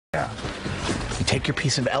Yeah. You take your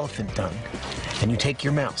piece of elephant dung, and you take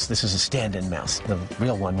your mouse. This is a stand-in mouse. The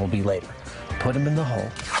real one will be later. Put them in the hole,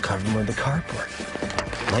 cover them with the cardboard.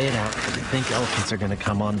 Lay it out, you think elephants are going to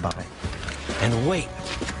come on by. And wait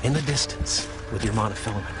in the distance with your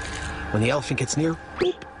monofilament. When the elephant gets near,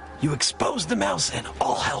 boop, you expose the mouse and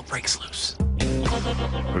all hell breaks loose.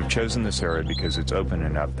 We've chosen this area because it's open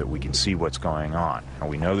enough that we can see what's going on. And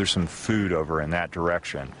we know there's some food over in that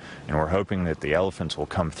direction, and we're hoping that the elephants will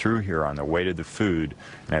come through here on their way to the food,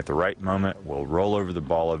 and at the right moment, we'll roll over the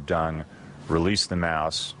ball of dung, release the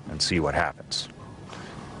mouse, and see what happens.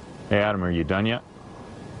 Hey, Adam, are you done yet?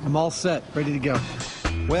 I'm all set, ready to go.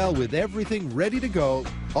 Well, with everything ready to go,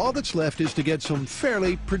 all that's left is to get some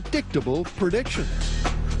fairly predictable predictions.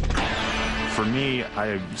 For me,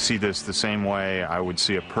 I see this the same way I would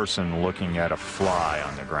see a person looking at a fly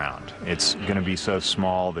on the ground. It's going to be so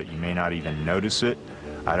small that you may not even notice it.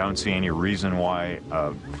 I don't see any reason why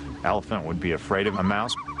an elephant would be afraid of a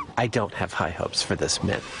mouse. I don't have high hopes for this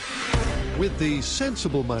myth. With the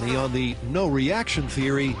sensible money on the no reaction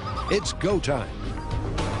theory, it's go time.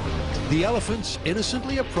 The elephants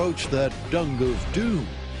innocently approach the dung of doom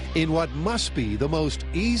in what must be the most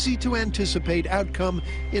easy to anticipate outcome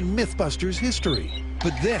in MythBusters history.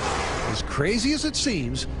 But then, as crazy as it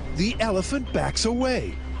seems, the elephant backs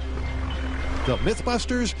away. The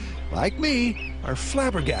MythBusters, like me, are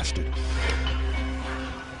flabbergasted.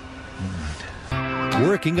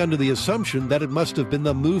 Working under the assumption that it must have been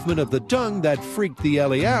the movement of the dung that freaked the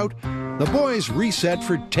Ellie out, the boys reset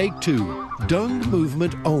for take two, dung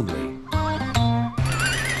movement only.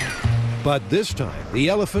 But this time, the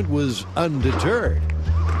elephant was undeterred.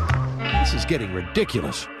 This is getting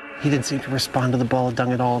ridiculous. He didn't seem to respond to the ball of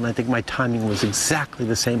dung at all, and I think my timing was exactly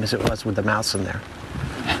the same as it was with the mouse in there.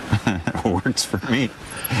 It works for me.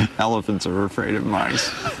 Elephants are afraid of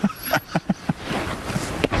mice.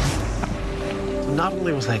 Not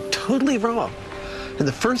only was I totally wrong in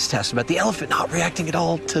the first test about the elephant not reacting at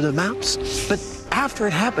all to the mouse, but after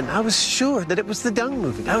it happened, I was sure that it was the dung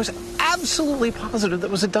moving. I was absolutely positive that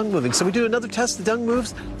it was the dung moving. So we do another test, the dung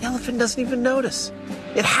moves, the elephant doesn't even notice.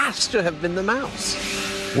 It has to have been the mouse.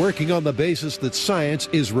 Working on the basis that science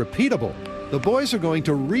is repeatable, the boys are going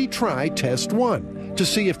to retry test one to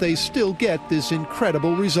see if they still get this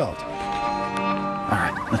incredible result. All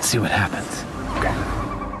right, let's see what happens.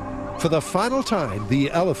 For the final time,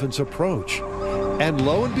 the elephants approach. And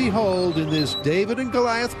lo and behold, in this David and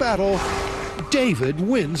Goliath battle, David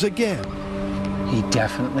wins again. He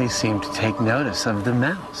definitely seemed to take notice of the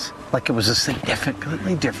mouse, like it was a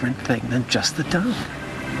significantly different thing than just the dung.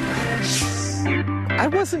 I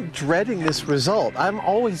wasn't dreading this result. I'm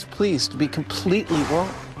always pleased to be completely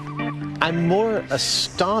wrong. I'm more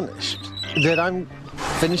astonished that I'm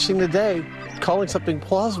finishing the day calling something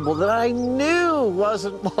plausible that I knew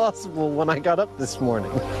wasn't plausible when I got up this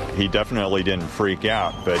morning. He definitely didn't freak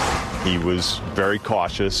out, but he was very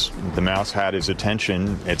cautious. The mouse had his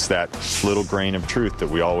attention. It's that little grain of truth that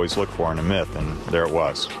we always look for in a myth, and there it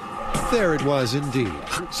was. There it was indeed.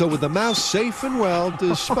 So with the mouse safe and well,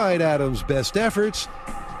 despite Adam's best efforts,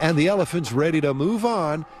 and the elephants ready to move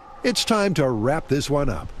on, it's time to wrap this one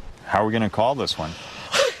up. How are we going to call this one?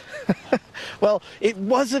 Well, it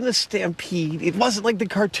wasn't a stampede. It wasn't like the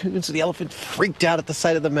cartoons where the elephant freaked out at the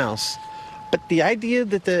sight of the mouse. But the idea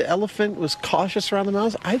that the elephant was cautious around the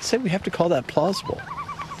mouse, I'd say we have to call that plausible.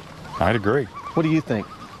 I'd agree. What do you think?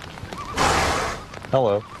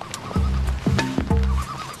 Hello.